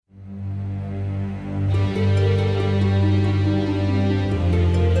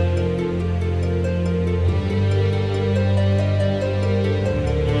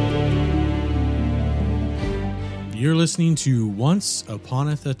listening to Once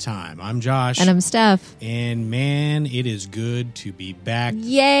Uponeth a Time. I'm Josh. And I'm Steph. And man, it is good to be back.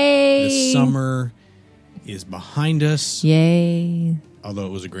 Yay! The summer is behind us. Yay. Although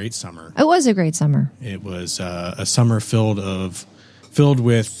it was a great summer. It was a great summer. It was a summer filled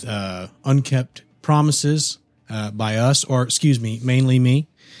with unkept promises by us, or excuse me, mainly me.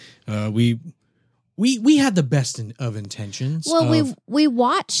 We had the best of intentions. Well, we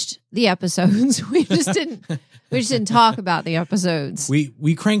watched the episodes. We just didn't talk about the episodes.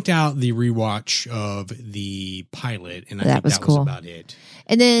 We cranked out the rewatch of the pilot, and I think was that cool. was about it.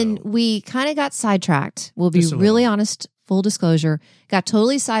 And then we kind of got sidetracked. We'll be really honest, full disclosure, got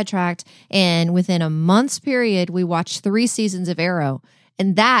totally sidetracked. And within a month's period, we watched 3 seasons of Arrow.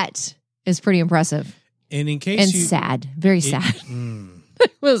 And that is pretty impressive. And in case sad, very sad.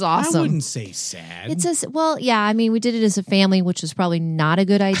 It was awesome. I wouldn't say sad. We did it as a family, which was probably not a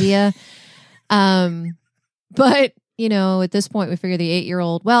good idea. But, at this point, we figured the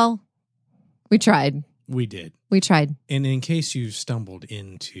 8-year-old, we tried. We did. We tried. And in case you stumbled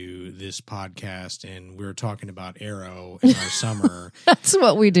into this podcast and we're talking about Arrow in our summer. That's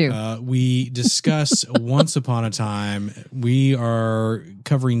what we do. We discuss Once Upon a Time. We are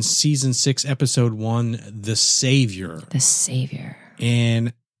covering season 6, episode 1, The Savior. The Savior.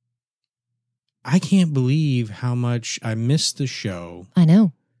 And I can't believe how much I missed the show. I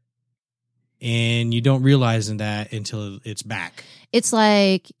know. And you don't realize that until it's back. It's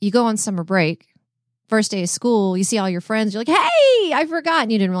like you go on summer break, first day of school, you see all your friends, you're like, hey, I forgot.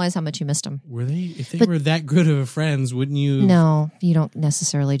 And you didn't realize how much you missed them. Were they? If they were that good of friends, wouldn't you? No, you don't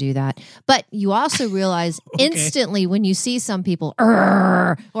necessarily do that. But you also realize instantly when you see some people,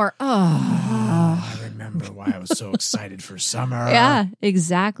 I remember why I was so excited for summer. Yeah,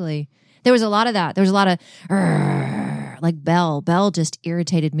 exactly. There was a lot of that. There was a lot of, like Belle. Belle just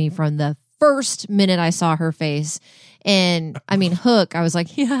irritated me from the first minute I saw her face. And Hook, I was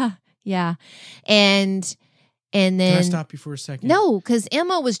like, yeah. And then. Can I stop you for a second? No, because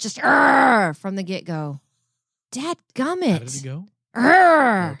Emma was just from the get-go. Dadgummit. How did it go?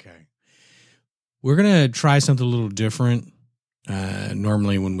 Okay. We're going to try something a little different.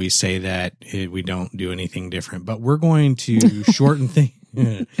 Normally when we say that, we don't do anything different. But we're going to shorten things.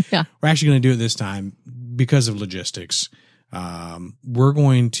 Yeah. We're actually going to do it this time because of logistics. We're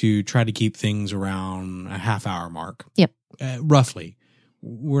going to try to keep things around a half-hour mark. Yep. Roughly.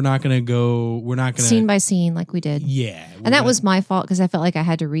 We're not going to scene by scene like we did. Yeah. And that was my fault because I felt like I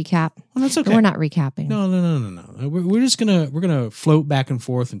had to recap. Well, that's okay. But we're not recapping. No. We're just going to float back and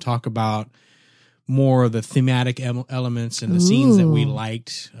forth and talk about more of the thematic elements and the scenes that we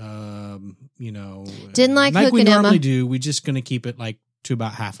liked. Didn't like Hook we and normally Emma. do. We're just going to keep it to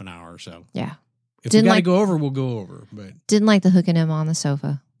about half an hour or so. Yeah. If we got to go over, we'll go over. But didn't like the Hook and Emma on the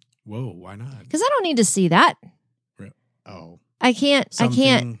sofa. Whoa, why not? Because I don't need to see that. Oh. I can't.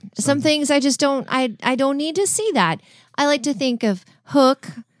 Some things I just don't. I don't need to see that. I like to think of Hook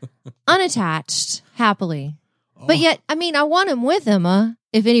unattached, happily. Oh. But yet, I want him with Emma,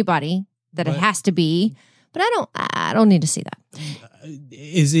 if anybody, it has to be. But I don't need to see that.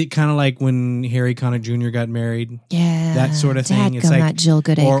 Is it kind of like when Harry Connick Jr. got married? Yeah, that sort of thing. It's like that Jill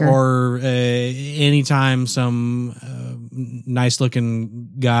Goodacre. Or anytime some nice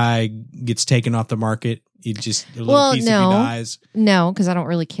looking guy gets taken off the market. It just a little piece of you dies. No, because I don't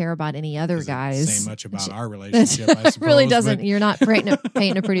really care about any other guys. Say much about our relationship. I suppose, really doesn't. You're not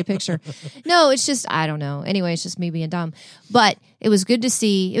painting a pretty picture. No, it's just I don't know. Anyway, it's just me being dumb. But it was good to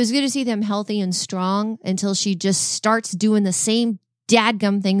see. It was good to see them healthy and strong until she just starts doing the same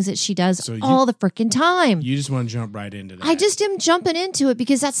dadgum things that she does all the freaking time. You just want to jump right into that. I just am jumping into it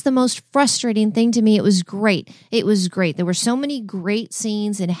because that's the most frustrating thing to me. It was great. There were so many great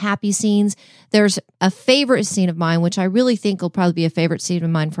scenes and happy scenes. There's a favorite scene of mine, which I really think will probably be a favorite scene of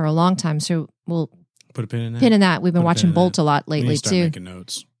mine for a long time. So we'll put a pin in that. We've been watching Bolt a lot lately start too. Making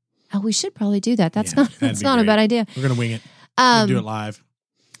notes. Oh, we should probably do that. That's not a bad idea. We're gonna wing it. We're gonna do it live.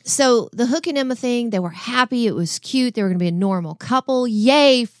 So the Hook and Emma thing, they were happy. It was cute. They were going to be a normal couple.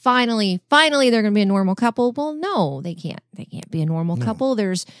 Yay. Finally, they're going to be a normal couple. Well, no, they can't. They can't be a normal couple.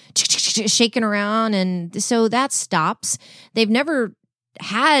 There's shaking around. And so that stops. They've never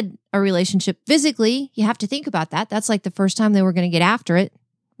had a relationship physically. You have to think about that. That's like the first time they were going to get after it.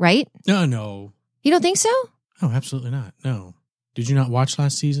 Right? No. You don't think so? Oh, absolutely not. No. Did you not watch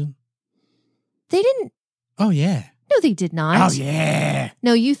last season? They didn't. Oh, yeah. No, they did not. Oh, yeah.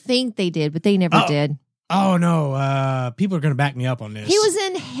 No, you think they did, but they never did. Oh, no. People are going to back me up on this. He was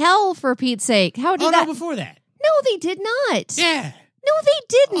in hell, for Pete's sake. How did that? No, before that. No, they did not. Yeah. No, they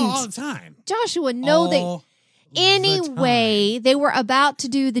didn't. All the time. Joshua, no, Anyway, they were about to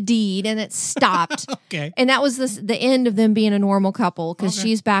do the deed and it stopped. Okay. And that was the end of them being a normal couple because Okay.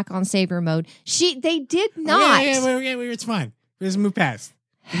 she's back on savior mode. They did not. It's fine. Let's move past.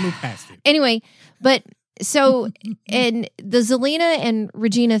 We move past it. Anyway, but so and the Zelina and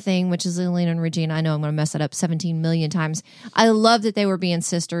Regina thing, which is Zelina and Regina, I know I'm going to mess it up 17 million times. I love that they were being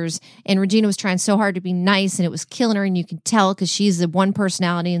sisters, and Regina was trying so hard to be nice, and it was killing her, and you can tell because she's the one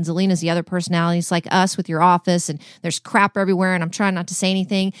personality, and Zelina's the other personality. It's like us with your office, and there's crap everywhere, and I'm trying not to say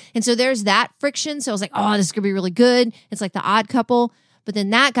anything, and so there's that friction. So I was like, oh, this is going to be really good. It's like the Odd Couple. But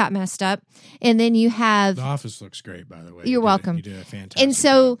then that got messed up. And then you have... The office looks great, by the way. You're welcome. You did a fantastic And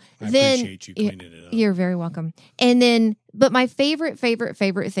so job. I then... appreciate you cleaning it up. You're very welcome. And then... But my favorite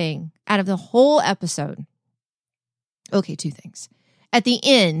thing out of the whole episode... Okay, two things. At the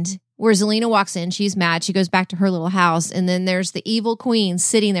end, where Zelina walks in, she's mad. She goes back to her little house. And then there's the evil queen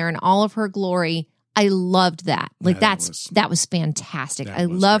sitting there in all of her glory. I loved that. Like, Yeah, that was fantastic. that I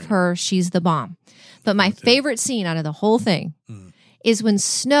was love great. her. She's the bomb. But my Me too. favorite scene out of the whole thing... is when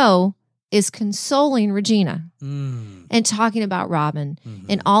Snow is consoling Regina and talking about Robin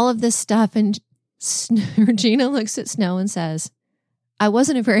and all of this stuff. And Regina looks at Snow and says, I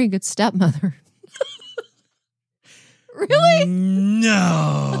wasn't a very good stepmother. Really?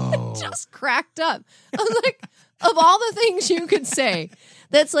 No. Just cracked up. I was like, of all the things you could say,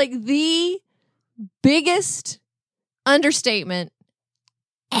 that's like the biggest understatement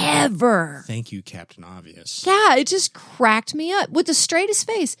ever. Thank you, Captain Obvious. Yeah, it just cracked me up with the straightest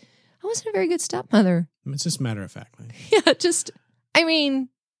face. I wasn't a very good stepmother. It's just matter of factly. Yeah, just, I mean,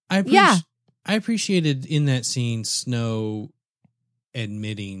 I appreciated in that scene Snow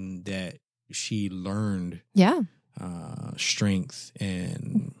admitting that she learned yeah, strength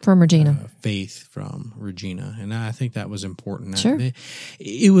and from Regina. faith from Regina. And I think that was important. Sure.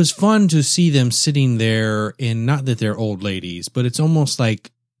 It was fun to see them sitting there, and not that they're old ladies, but it's almost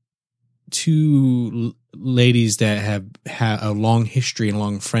like two ladies that have had a long history and a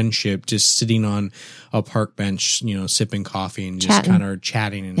long friendship just sitting on a park bench, sipping coffee and just kind of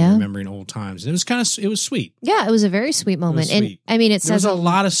chatting and remembering old times. It was it was sweet. Yeah, it was a very sweet moment. It was And sweet. I mean, it There was says a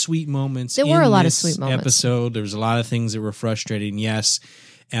lot of sweet moments. There were a lot of this sweet moments. Episode. There was a lot of things that were frustrating. Yes,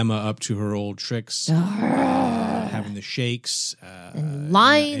 Emma up to her old tricks, having the shakes, and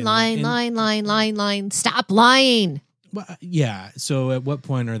lying. Stop lying. Well, yeah. So at what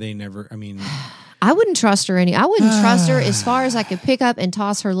point are they never? I mean, I wouldn't trust her I wouldn't trust her as far as I could pick up and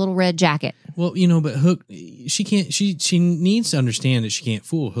toss her little red jacket. well, but Hook, she can't. She needs to understand that she can't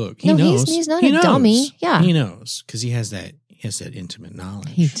fool Hook. He No, knows. he's not He a knows. dummy. Yeah. he knows because he has that intimate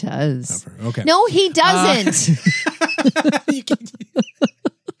knowledge. He does. of her. Okay. No, he doesn't. You can't-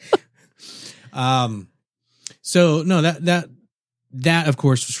 So no, that of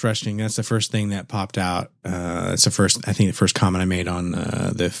course was frustrating. That's the first thing that popped out. That's the first comment I made on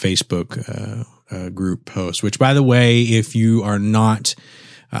the Facebook group post. Which, by the way, if you are not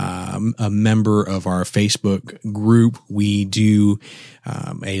a member of our Facebook group, we do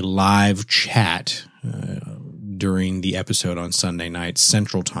a live chat during the episode on Sunday nights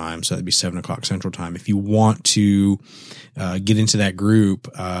Central Time. So that'd be 7:00 Central Time. If you want to get into that group,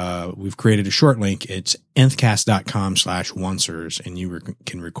 we've created a short link. It's nthcast.com/oncers, and you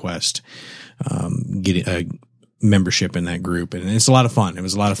can request get a membership in that group. And it's a lot of fun. It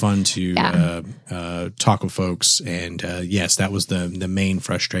was a lot of fun to talk with folks. And yes, that was the main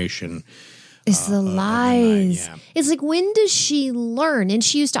frustration. It's the of the lies. night, yeah. It's like, when does she learn? And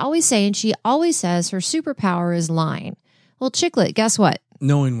she used to always say, and she always says, her superpower is lying. Well, Chicklet, guess what?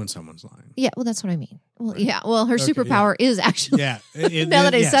 Knowing when someone's lying. Yeah, well, that's what I mean. Well, yeah, well, her superpower is actually, Yeah. now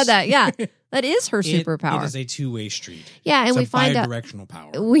that I said that, yeah, that is her It superpower. is a two-way street. Yeah, and It's we a find out bidirectional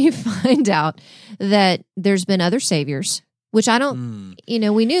power. we find out that there's been other saviors, which I don't,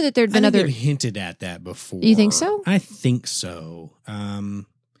 we knew that there'd I been think other. they've hinted at that before. You think so? I think so.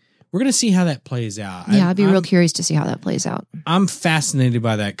 We're going to see how that plays out. Yeah, I'd be real curious to see how that plays out. I'm fascinated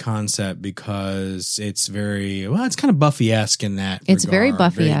by that concept because it's it's kind of Buffy-esque in that It's very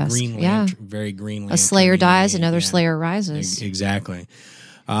regard. Buffy-esque, Very Green yeah. Lantern, very Green Lantern. A Slayer dies, another Slayer rises. Exactly.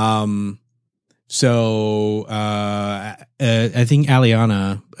 So I think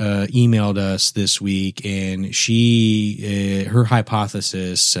Aliana emailed us this week, and her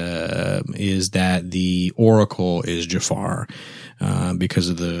hypothesis is that the Oracle is Jafar because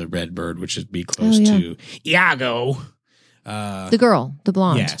of the red bird, which would be close to Iago. The girl, the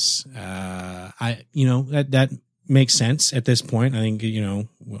blonde. Yes, that makes sense at this point. I think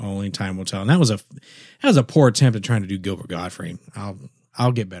only time will tell. And that was a poor attempt at trying to do Gilbert Gottfried. I'll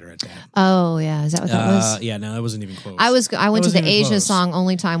I'll get better at that. Oh yeah, is that what that was? Yeah, no, that wasn't even close. I went to the wasn't even Asia close. song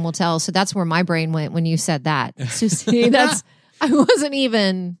 "Only Time Will Tell," so that's where my brain went when you said that. So see, I wasn't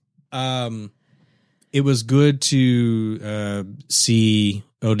even. It was good to see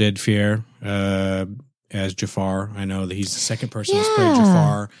Oded Fehr as Jafar. I know that he's the second person who's played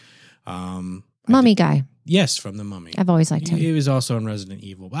Jafar. Mummy guy. Yes, from The Mummy. I've always liked him. He was also in Resident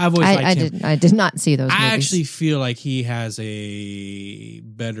Evil. But I've always liked him. I did not see those movies. I actually feel like he has a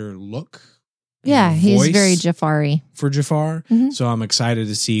better look. Yeah, he's voice very Jafari. for Jafar. Mhm. So I'm excited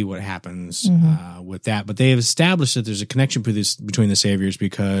to see what happens Mhm. with that. But they have established that there's a connection between the saviors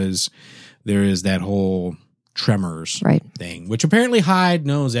because there is that whole Tremors Right. thing, which apparently Hyde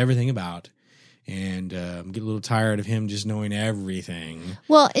knows everything about. And I'm getting a little tired of him just knowing everything.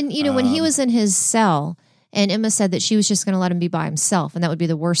 Well, and when he was in his cell, and Emma said that she was just going to let him be by himself, and that would be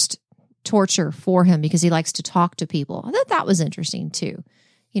the worst torture for him because he likes to talk to people. I thought that was interesting too.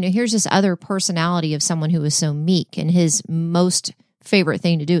 Here's this other personality of someone who is so meek, and his most favorite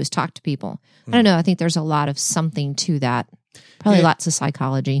thing to do is talk to people. I don't know. I think there's a lot of something to that. Probably lots of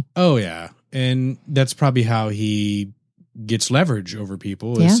psychology. Oh, yeah. And that's probably how he gets leverage over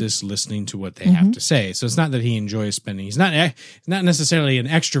people is just listening to what they have to say. So it's not that he enjoys spending. He's not necessarily an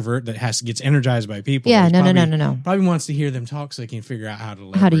extrovert that gets energized by people. Yeah, He's no. Probably wants to hear them talk so they can figure out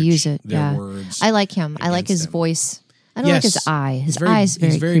how to use it. their words. I like him. I like his voice. I don't like his eye. His eye is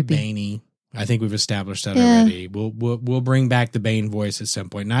he's very creepy. Baney. I think we've established that already. We'll bring back the Bane voice at some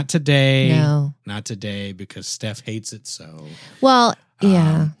point. Not today. No. Not today because Steph hates it so. Well,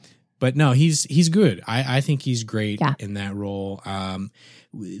 yeah. But no, he's good. I think he's great in that role.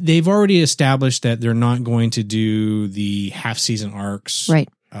 They've already established that they're not going to do the half-season arcs. Right,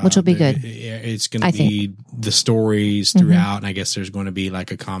 which will be good. It's going to be the stories throughout, and I guess there's going to be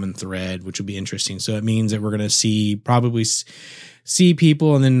like a common thread, which will be interesting. So it means that we're going to probably see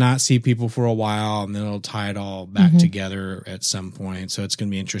people and then not see people for a while, and then it'll tie it all back together at some point. So it's going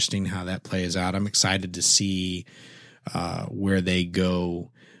to be interesting how that plays out. I'm excited to see where they go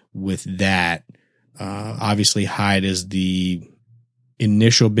with that. Obviously Hyde is the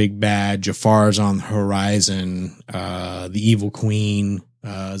initial big bad. Jafar's on the horizon. The evil queen,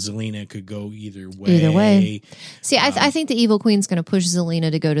 Zelena, could go either way. See, I think the evil queen's going to push Zelena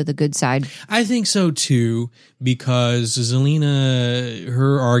to go to the good side. I think so too, because Zelena,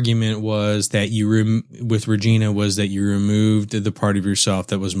 her argument was that with Regina was that you removed the part of yourself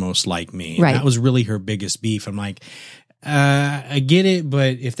that was most like me. Right. And that was really her biggest beef. I'm like, I get it,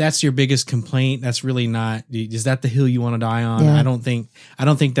 but if that's your biggest complaint, that's really not. Is that the hill you want to die on? Yeah. I don't think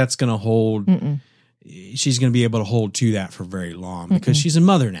that's going to hold. She's going to be able to hold to that for very long because she's a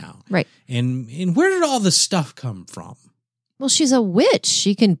mother now, right? And where did all this stuff come from? Well, she's a witch.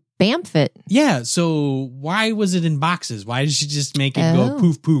 She can bamf it. Yeah. So why was it in boxes? Why did she just make it go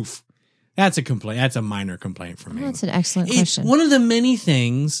poof poof? That's a complaint. That's a minor complaint for me. That's an excellent question. One of the many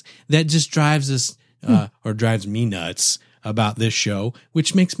things that just drives us. Or drives me nuts about this show,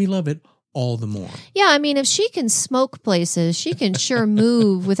 which makes me love it all the more. Yeah, I mean, if she can smoke places, she can sure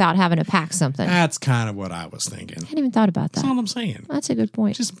move without having to pack something. That's kind of what I was thinking. I hadn't even thought about that. That's all I'm saying. That's a good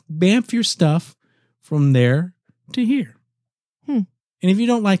point. Just bamf your stuff from there to here. And if you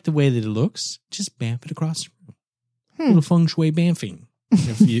don't like the way that it looks, just bamf it across the room. Little feng shui bamfing,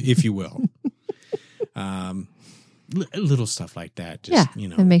 if you will. Little stuff like that. Just,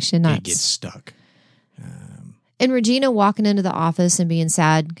 it makes you nuts. It gets stuck. And Regina walking into the office and being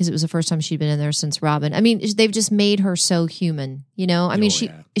sad because it was the first time she'd been in there since Robin. I mean, they've just made her so human, I mean,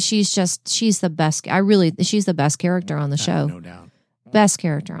 she's the best. She's the best character on the show. No doubt. Best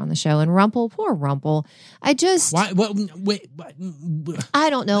character on the show. And Rumple, poor Rumple. Why? Wait. I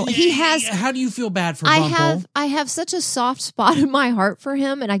don't know. He has. How do you feel bad for Rumple? I have such a soft spot in my heart for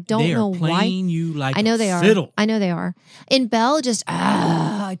him, and I don't know why. They are playing you like I know a they fiddle. are. I know they are. And Belle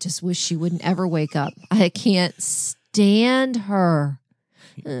I just wish she wouldn't ever wake up. I can't stand her.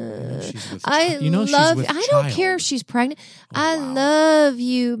 I don't care if she's pregnant. I love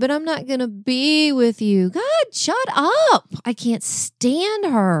you, but I'm not going to be with you. God, shut up. I can't stand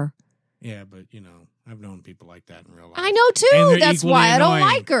her. Yeah, but I've known people like that in real life. I know too. That's why I don't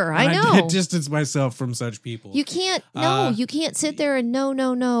like her. I know. I distance myself from such people. You can't. No, you can't sit there and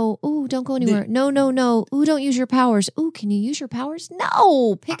no. Ooh, don't go anywhere. No. Ooh, don't use your powers. Ooh, can you use your powers?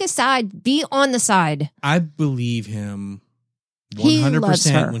 No. Pick a side. Be on the side. I believe him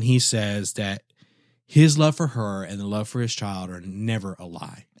 100% when he says that his love for her and the love for his child are never a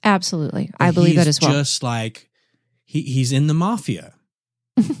lie. Absolutely. I believe that as well. Just like he's in the mafia.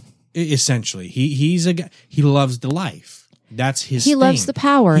 Essentially, he's a guy. He loves the life. That's his. He loves the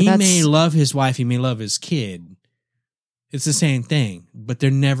power. He may love his wife. He may love his kid. It's the same thing, but they're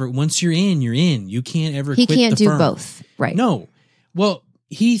never. Once you're in, you're in. You can't ever. He quit can't the do firm. both, right? No. Well,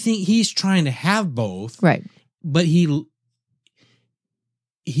 he's trying to have both, Right. but he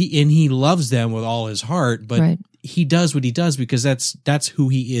loves them with all his heart, but Right. he does what he does because that's who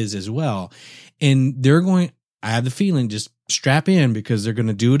he is as well. And they're going. I have the feeling, just strap in because they're going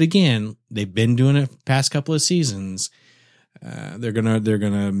to do it again. They've been doing it past couple of seasons. They're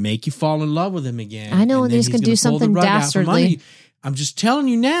gonna make you fall in love with him again. I know, and then he's gonna do pull the something rug out from under you. dastardly. I'm just telling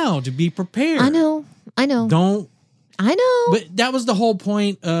you now to be prepared. I know. Don't. I know. But that was the whole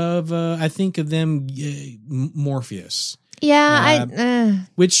point of I think of them Morpheus. Yeah,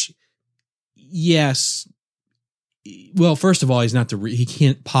 Which, yes. Well, first of all, he's not he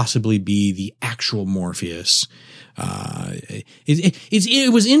can't possibly be the actual Morpheus.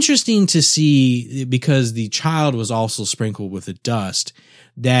 It was interesting to see because the child was also sprinkled with the dust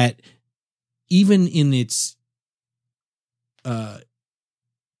that even in its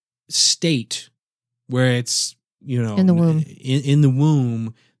state where it's, in the womb, in the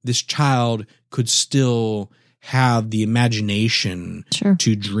womb, this child could still have the imagination sure.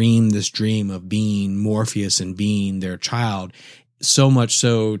 to dream this dream of being Morpheus and being their child, so much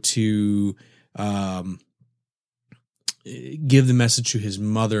so to give the message to his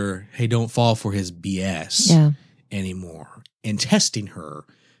mother, hey, don't fall for his BS anymore, and testing her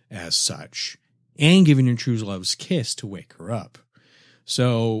as such, and giving her true love's kiss to wake her up.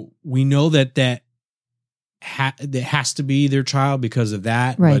 So we know that has to be their child because of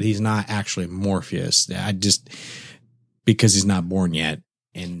that, right. But he's not actually Morpheus. Because he's not born yet.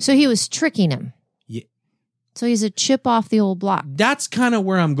 And so he was tricking him. Yeah. So he's a chip off the old block. That's kind of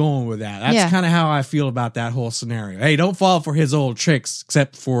where I'm going with that. That's kind of how I feel about that whole scenario. Hey, don't fall for his old tricks,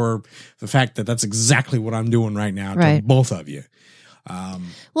 except for the fact that that's exactly what I'm doing right now to both of you.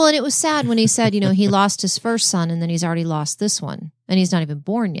 Well, and it was sad when he said, he lost his first son and then he's already lost this one and he's not even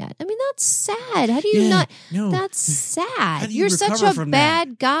born yet. I mean, that's sad. How do you that's sad. You're such a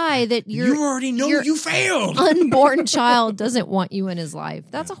bad guy that you already know you failed. Unborn child doesn't want you in his life.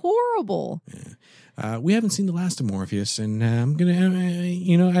 That's horrible. Yeah. We haven't seen the last of Morpheus, and I'm going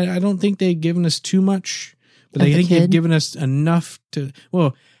to, I don't think they've given us too much, but I think they've given us enough to,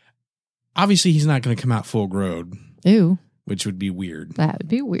 well, obviously he's not going to come out full grown. Ew. Which would be weird. That would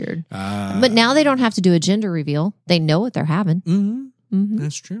be weird. But now they don't have to do a gender reveal. They know what they're having. Mm-hmm. Mm-hmm.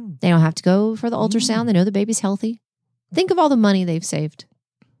 That's true. They don't have to go for the ultrasound. Mm-hmm. They know the baby's healthy. Think of all the money they've saved.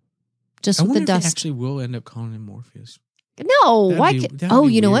 Just with the dust. They actually will end up calling him Morpheus. No. Why? You know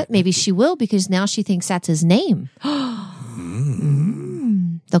weird. what? Maybe she will because now she thinks that's his name.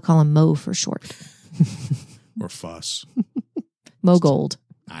 They'll call him Mo for short. Or Fuss. Mo Gold.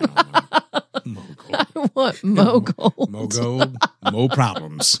 I don't know. Mo Gold. I want Mo Gold. Mo Gold. Mo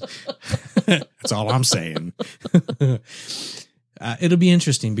problems. That's all I'm saying. It'll be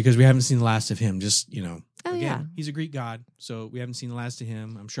interesting because we haven't seen the last of him. Just, he's a Greek god, so we haven't seen the last of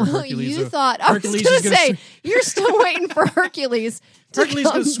him. I'm sure Hercules. You thought I was going to say you're still waiting for Hercules. Hercules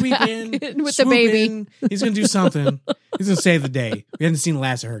going to sweep in with the baby. He's going to do something. He's going to save the day. We haven't seen the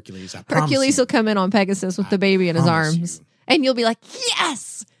last of Hercules. I promise. Hercules will come in on Pegasus with the baby in his arms, and you'll be like,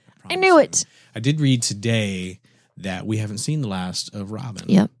 "Yes, I knew it." I did read today that we haven't seen the last of Robin.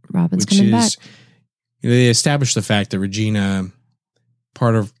 Yep, Robin's coming back. They established the fact that Regina,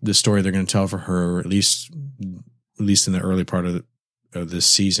 part of the story they're going to tell for her, at least in the early part of this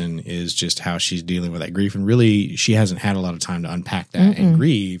season, is just how she's dealing with that grief. And really, she hasn't had a lot of time to unpack that and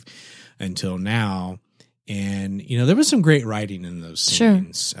grieve until now. And, there was some great writing in those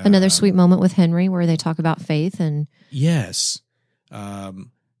scenes. Sure. Another sweet moment with Henry where they talk about faith. And yes.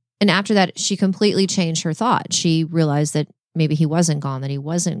 And after that, she completely changed her thought. She realized that maybe he wasn't gone, that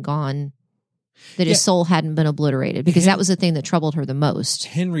his soul hadn't been obliterated, because that was the thing that troubled her the most.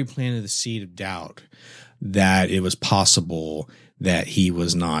 Henry planted the seed of doubt that it was possible that he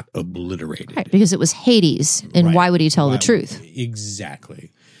was not obliterated. Right, because it was Hades, and why would he tell the truth?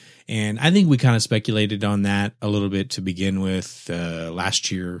 Exactly. And I think we kind of speculated on that a little bit to begin with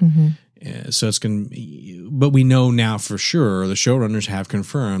last year. Mm-hmm. So it's going to, but we know now for sure, the showrunners have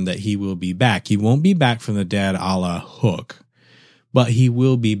confirmed that he will be back. He won't be back from the dead a la Hook, but he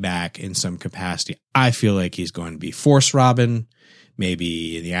will be back in some capacity. I feel like he's going to be Force Robin.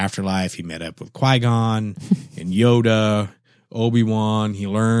 Maybe in the afterlife, he met up with Qui-Gon and Yoda, Obi-Wan. He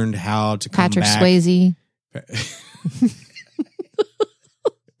learned how to come Patrick back. Swayze.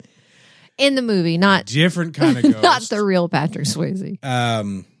 In the movie, not different kind of ghost. Not the real Patrick Swayze.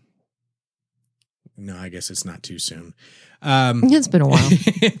 No, I guess it's not too soon. It's been a while.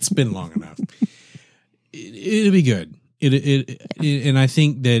 It's been long enough. It'll be good. And I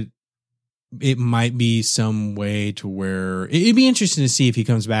think that it might be some way to where it'd be interesting to see if he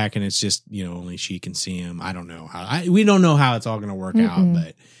comes back and it's just, only she can see him. I don't know how. We don't know how it's all going to work out,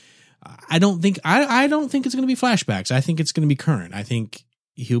 but I don't think it's going to be flashbacks. I think it's going to be current. I think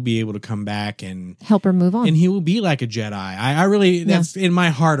he'll be able to come back and help her move on, and he will be like a Jedi. I really, that's in my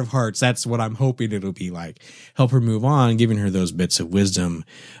heart of hearts. That's what I'm hoping it'll be like. Help her move on, giving her those bits of wisdom,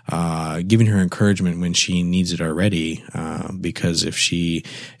 giving her encouragement when she needs it already. Because if she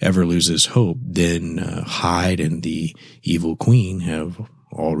ever loses hope, then Hyde and the evil queen have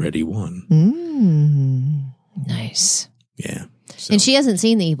already won. Nice. Yeah. So. And she hasn't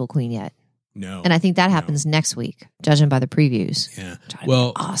seen the evil queen yet. No. And I think that happens next week, judging by the previews. Yeah.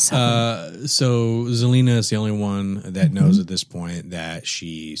 Well, awesome. So Zelina is the only one that knows at this point that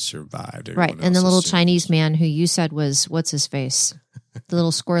she survived. Right. And the little Chinese man who you said was, what's his face? The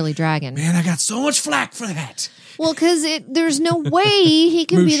little squirrely dragon. Man, I got so much flack for that. Well, because there's no way he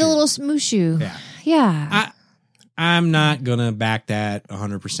can be the little Mushu. Yeah. I'm not going to back that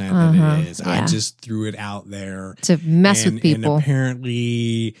 100% that it is. I just threw it out there. To mess with people. And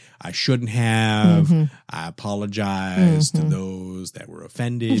apparently I shouldn't have. I apologize to those that were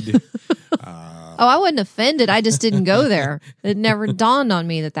offended. I wasn't offended. I just didn't go there. It never dawned on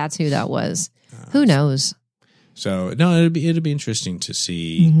me that that's who that was. Who knows? So, no, it'll be interesting to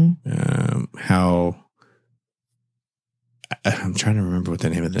see how... I'm trying to remember what the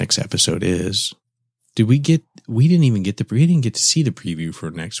name of the next episode is. We didn't get to see the preview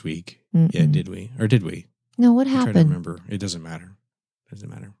for next week. Yeah, did we? Or did we? No, what I'm happened? trying to remember. It doesn't matter.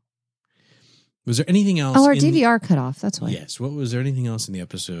 Was there anything else? Oh, our DVR cut off. That's why. Yes. What was there anything else in the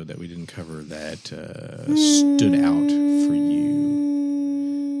episode that we didn't cover that stood out for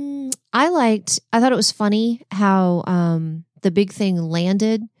you? I thought it was funny how the big thing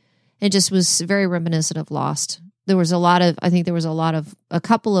landed. It just was very reminiscent of Lost. There was a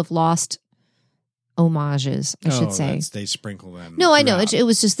couple of Lost homages, I should say. They sprinkle them. No, I know. It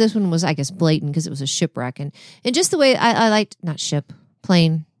was just, this one was, I guess, blatant because it was a shipwreck. And just the way I liked, not ship,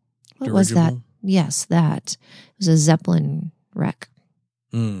 plane. What Dirigible? was that? Yes, that. It was a Zeppelin wreck.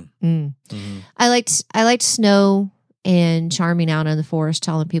 I liked Snow and Charming out in the forest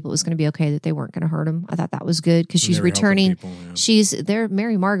telling people it was going to be okay, that they weren't going to hurt him. I thought that was good because she's returning. People,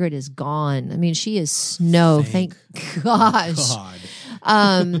 Mary Margaret is gone. I mean, she is Snow. Thank gosh.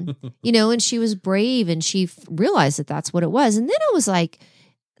 And she was brave and she realized that that's what it was. And then I was like,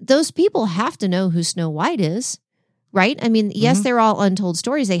 those people have to know who Snow White is, right? I mean, yes, they're all untold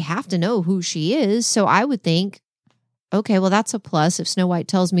stories. They have to know who she is. So I would think, okay, well, that's a plus. If Snow White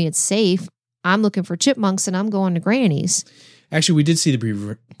tells me it's safe, I'm looking for chipmunks and I'm going to Granny's. Actually, we did see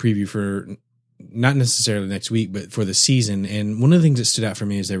the preview for not necessarily next week, but for the season. And one of the things that stood out for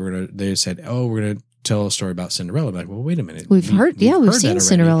me is they said, "Oh, we're going to tell a story about Cinderella." I'm like, well, wait a minute. We've seen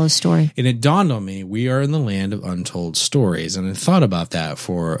Cinderella's story. And it dawned on me, we are in the land of untold stories. And I thought about that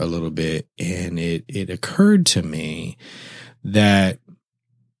for a little bit. And it occurred to me that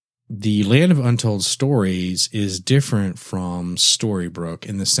the land of untold stories is different from Storybrooke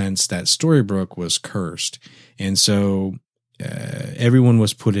in the sense that Storybrooke was cursed. And so everyone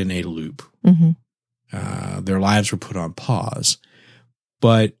was put in a loop. Their lives were put on pause.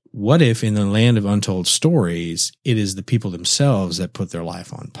 But what if in the land of untold stories, it is the people themselves that put their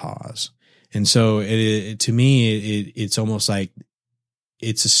life on pause? And so to me, it's almost like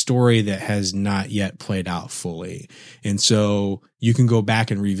it's a story that has not yet played out fully. And so you can go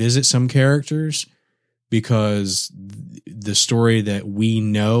back and revisit some characters because the story that we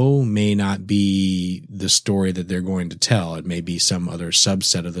know may not be the story that they're going to tell. It may be some other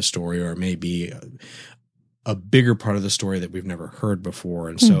subset of the story, or it may be a bigger part of the story that we've never heard before.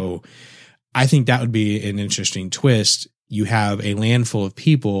 And so I think that would be an interesting twist. You have a land full of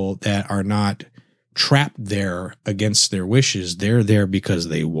people that are not trapped there against their wishes. They're there because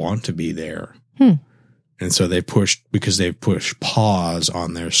they want to be there. And so they've pushed pause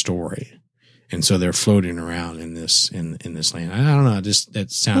on their story. And so they're floating around in this land. I don't know. Just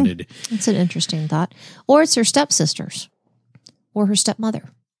that sounded. It's an interesting thought. Or it's her stepsisters or her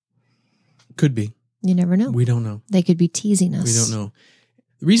stepmother. Could be. You never know. We don't know. They could be teasing us. We don't know.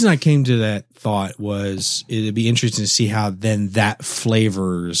 The reason I came to that thought was it'd be interesting to see how then that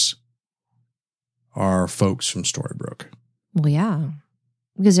flavors our folks from Storybrooke. Well, yeah.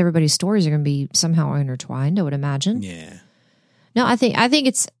 Because everybody's stories are going to be somehow intertwined, I would imagine. Yeah. No, I think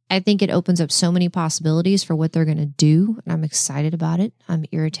it opens up so many possibilities for what they're going to do, and I'm excited about it. I'm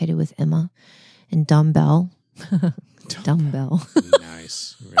irritated with Emma and Dumbbell. Dumbbell.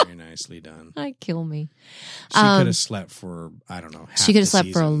 Nice. Very nicely done. Kill me. She could have slept for, I don't know, she could have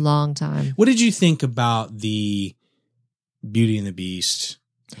slept for a long time. What did you think about the Beauty and the Beast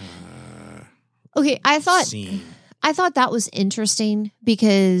Okay, I thought scene. that was interesting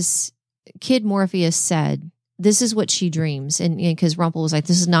because Kid Morpheus said, this is what she dreams. And because Rumpel was like,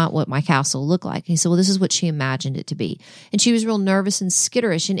 this is not what my castle looked like. And he said, well, this is what she imagined it to be. And she was real nervous and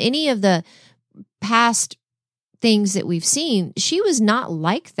skitterish. And any of the past things that we've seen, she was not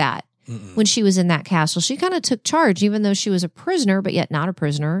like that. When she was in that castle. She kind of took charge, even though she was a prisoner, but yet not a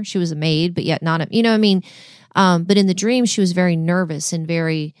prisoner. She was a maid, but yet not a, you know what I mean? But in the dream, she was very nervous and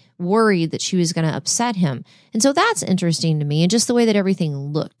very worried that she was going to upset him. And so that's interesting to me. And just the way that everything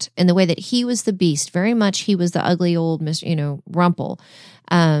looked and the way that he was the beast, very much he was the ugly old, Rumpel.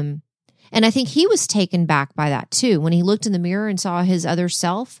 And I think he was taken back by that too. When he looked in the mirror and saw his other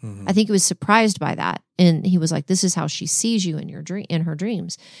self, I think he was surprised by that. And he was like, this is how she sees you in her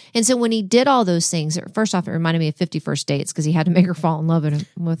dreams. And so when he did all those things, first off, it reminded me of 50 First Dates because he had to make her fall in love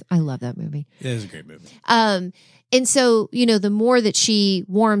with, I love that movie. It is a great movie. And so, the more that she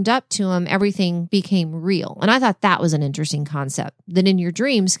warmed up to him, everything became real. And I thought that was an interesting concept. That in your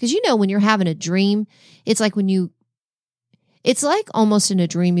dreams, because when you're having a dream, it's like it's like almost in a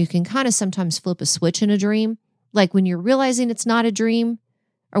dream, you can kind of sometimes flip a switch in a dream. Like when you're realizing it's not a dream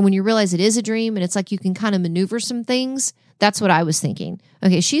or when you realize it is a dream and it's like you can kind of maneuver some things. That's what I was thinking.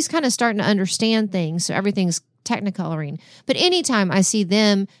 Okay, she's kind of starting to understand things. So everything's technicoloring. But anytime I see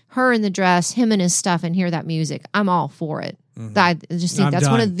her in the dress, him in his stuff and hear that music, I'm all for it. I just think that's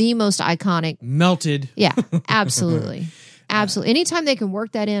one of the most iconic. Melted. Yeah, absolutely. Absolutely. Anytime they can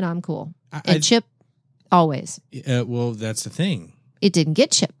work that in, I'm cool. And Chip, always. Well, that's the thing. It didn't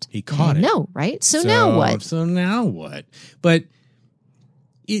get chipped. He caught it. No, right? So now what? So now what? But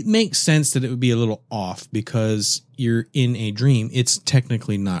it makes sense that it would be a little off because you're in a dream. It's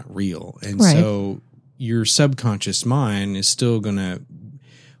technically not real. And so your subconscious mind is still going to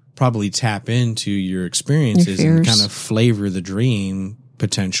probably tap into your experiences and kind of flavor the dream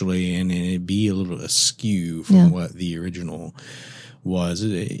potentially, and it'd be a little askew from what the original was.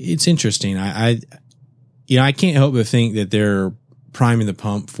 It's interesting. I can't help but think that they're priming the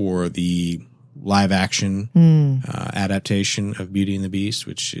pump for the live action adaptation of Beauty and the Beast,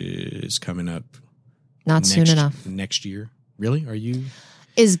 which is coming up soon enough next year. Really? Are you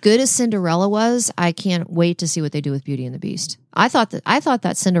as good as Cinderella was? I can't wait to see what they do with Beauty and the Beast. I thought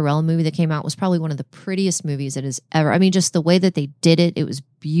that Cinderella movie that came out was probably one of the prettiest movies that has ever. I mean, just the way that they did it, it was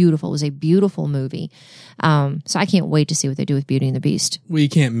beautiful. It was a beautiful movie. So I can't wait to see what they do with Beauty and the Beast. Well, you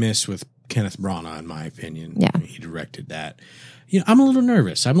can't miss with Kenneth Branagh, in my opinion. Yeah, he directed that. I'm a little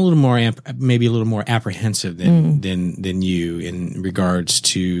nervous. I'm a little more, maybe a little more apprehensive than you in regards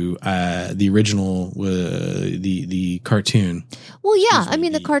to the original, the cartoon. Well, yeah, I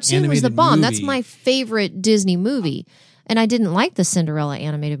mean the cartoon was the bomb. That's my favorite Disney movie, and I didn't like the Cinderella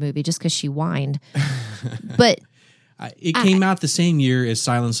animated movie just because she whined. But it came out the same year as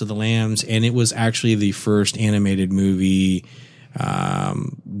Silence of the Lambs, and it was actually the first animated movie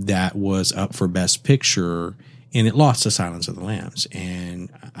that was up for Best Picture. And it lost to Silence of the Lambs. And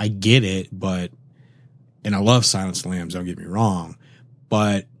I get it, and I love Silence of the Lambs, don't get me wrong,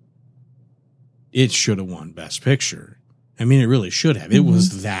 but it should have won Best Picture. I mean, it really should have. It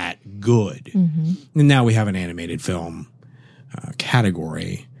was that good. And now we have an animated film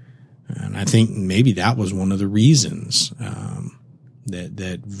category. And I think maybe that was one of the reasons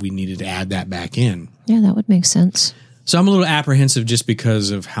that we needed to add that back in. Yeah, that would make sense. So I'm a little apprehensive just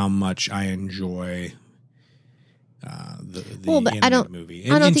because of how much I enjoy the animated movie.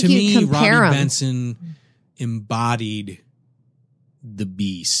 I don't think you compare Robbie them. Benson embodied the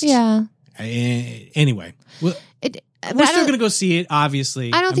beast. Yeah. Anyway, we're still going to go see it,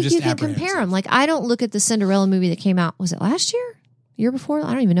 obviously. I don't think you can compare them. Like, I don't look at the Cinderella movie that came out. Was it last year? Year before?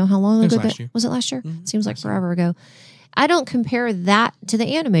 I don't even know how long ago. Was it last year? It seems like forever ago. I don't compare that to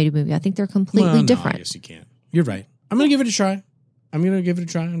the animated movie. I think they're completely different. Yes, you can. You're right. I'm going to give it a try.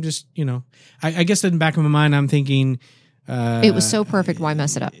 I'm just, I guess in the back of my mind, I'm thinking... it was so perfect. Why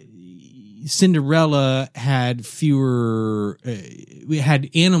mess it up? Cinderella had we had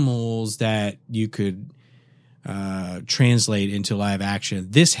animals that you could translate into live action.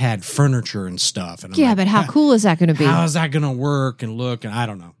 This had furniture and stuff. And but how cool is that going to be? How is that going to work and look? And I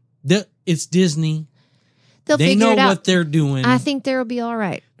don't know. It's Disney. They know it out. what they're doing. I think they'll be all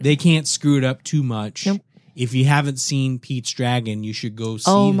right. They can't screw it up too much. Nope. If you haven't seen Pete's Dragon, you should go see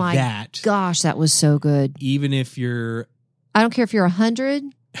that. Oh my gosh, that was so good. Even if you're... I don't care if you're 100.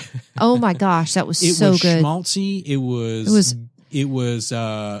 Oh my gosh, that was so good. It was schmaltzy. It was It was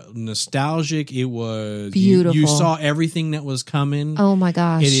nostalgic. It was beautiful. You saw everything that was coming. Oh my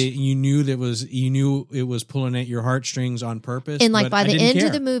gosh! You knew it was pulling at your heartstrings on purpose. And like but by the end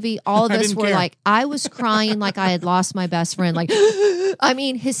of the movie, all of us were like, I was crying like I had lost my best friend. Like, I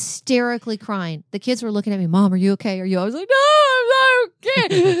mean, hysterically crying. The kids were looking at me, Mom, are you okay? Are you? I was like, no, I'm not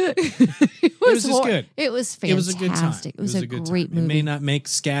okay. It was just good. It was fantastic. It was a good time. It was a good great time. movie. It may not make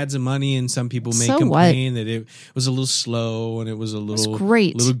scads of money, and some people may So complain that it was a little slow and it was a little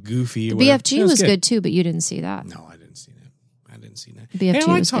great. little goofy. The or whatever. BFG was good too, but you didn't see that. No, I didn't see that. I didn't see that. BFG hey, I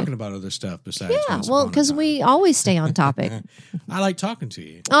like was talking good. about other stuff besides. Yeah, Once well, Upon a because Time. we always stay on topic. I like talking to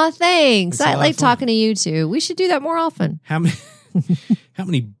you. Oh, thanks. It's a I lot like of fun. talking to you too. We should do that more often. How many? How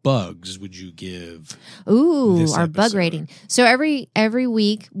many bugs would you give? Ooh, This our bug episode? rating. So every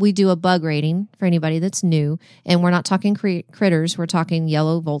week we do a bug rating for anybody that's new, and we're not talking critters. We're talking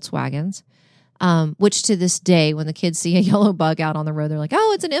yellow Volkswagens. Which to this day, when the kids see a yellow bug out on the road, they're like,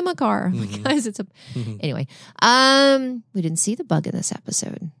 "Oh, it's an Emma car." I'm like, guys, it's a. Anyway, we didn't see the bug in this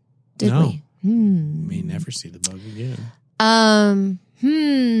episode, did No. we? We may never see the bug again. I'm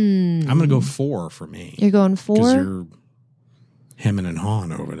I'm gonna go 4 for me. You're going Because 4. you're hemming and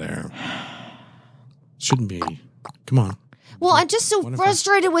hawing over there. Shouldn't be. Come on. Well, I'm just so What if I-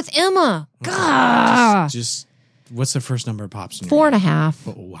 frustrated with Emma. God, Just what's the first number that pops in your 4.5.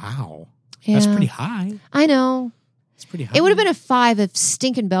 head? Oh, wow. Yeah. That's pretty high. I know. It's pretty high. It would have been a 5 if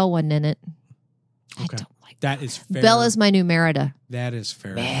Stinking Belle wasn't in it. I Okay. don't like That is fair. Bella's my new Merida. That is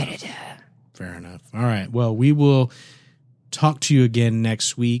fair. Fair enough. All right. Well, we will talk to you again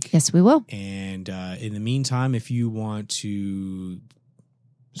next week. Yes, we will. And in the meantime, if you want to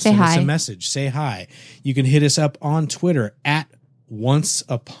Say send us hi. a message, say hi. You can hit us up on Twitter at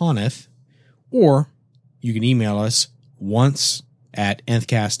OnceUponeth, or you can email us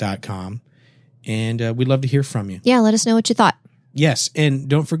once@nthcast.com. And we'd love to hear from you. Yeah, let us know what you thought. Yes. And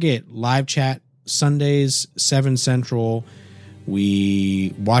don't forget, live chat Sundays, 7 Central.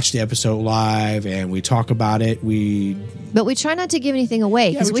 We watch the episode live and we talk about it. But we try not to give anything away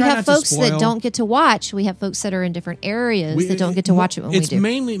Yeah, because we we try have not to folks that spoil. don't get to watch. We have folks that are in different areas that don't get to watch it when we It's do.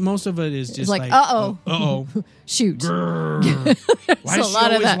 mainly, most of it is just like, like, uh-oh. Uh-oh. Shoot. Grrr. Why a does she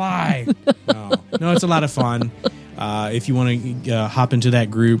lot of always that. lie? No, it's a lot of fun. If you want to hop into that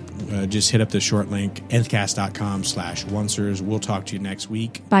group, just hit up the short link, nthcast.com/oncers. We'll talk to you next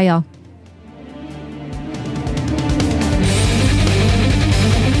week. Bye, y'all.